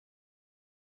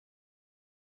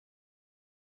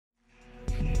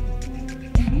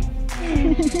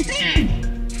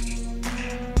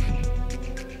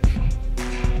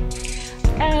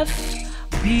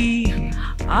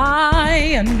F.B.I,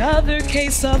 another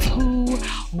case of who,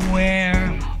 where,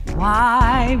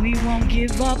 why. We won't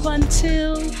give up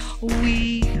until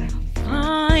we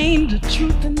find the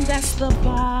truth, and that's the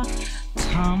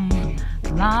bottom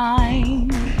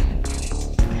line.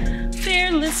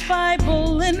 Fearless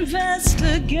Bible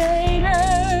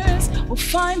investigators will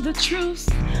find the truth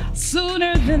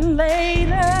sooner than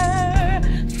later.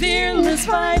 Fearless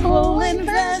Bible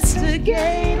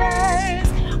investigators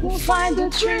will find the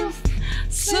truth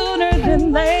sooner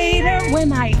than later.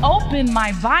 When I open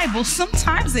my Bible,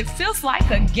 sometimes it feels like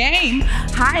a game.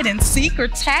 Hide and seek or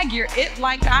tag your it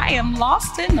like I am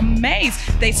lost in a maze.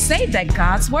 They say that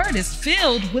God's word is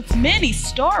filled with many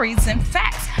stories and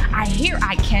facts. I hear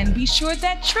I can be sure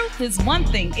that truth is one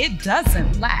thing it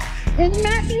doesn't lack. In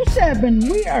Matthew 7,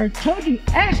 we are told you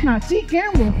ask not, seek,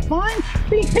 and will find.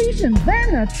 Be patient,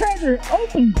 then a treasure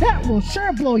open that will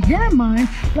sure blow your mind.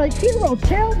 Like hero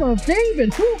tales of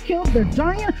David who killed the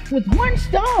giant with one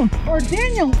stone, or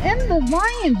Daniel and the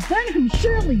lion's den who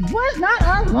surely was not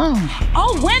alone.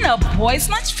 Oh, when a boy's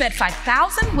lunch fed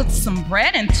 5,000 with some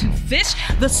bread and 2 fish.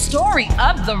 The story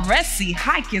of the Red Sea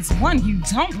hike is one you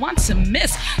don't want to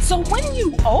miss. So when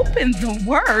you open the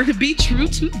word, be true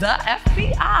to the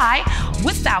F.B.I.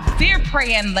 Without fear,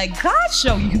 pray and let God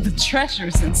show you the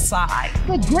treasures inside.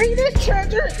 The greatest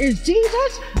treasure is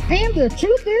Jesus, and the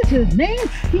truth is his name.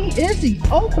 He is the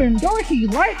open door. He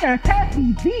lights our path.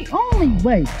 He's the only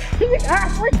way. He's our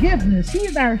forgiveness.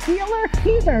 He's our healer.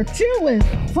 He's our truest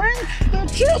friend. The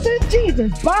truth is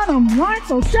Jesus. Bottom line,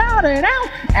 so shout it out.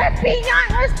 F.B.I,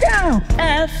 let's go.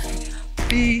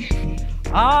 F.B.I,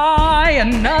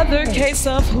 another case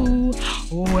of who,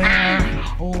 where,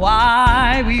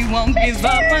 why. We won't give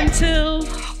up until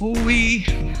we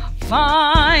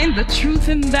find the truth,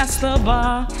 and that's the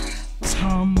bottom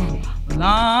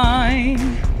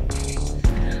line.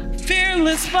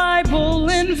 Fearless Bible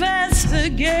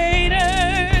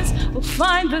investigators will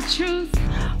find the truth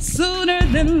sooner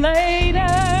than later.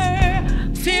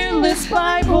 Fearless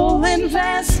Bible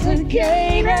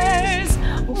investigators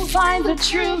will find the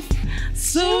truth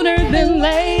sooner than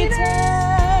later.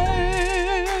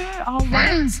 All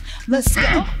right, let's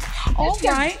go. All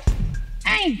right.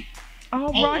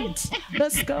 All right,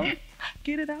 let's go.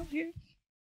 Get it out here.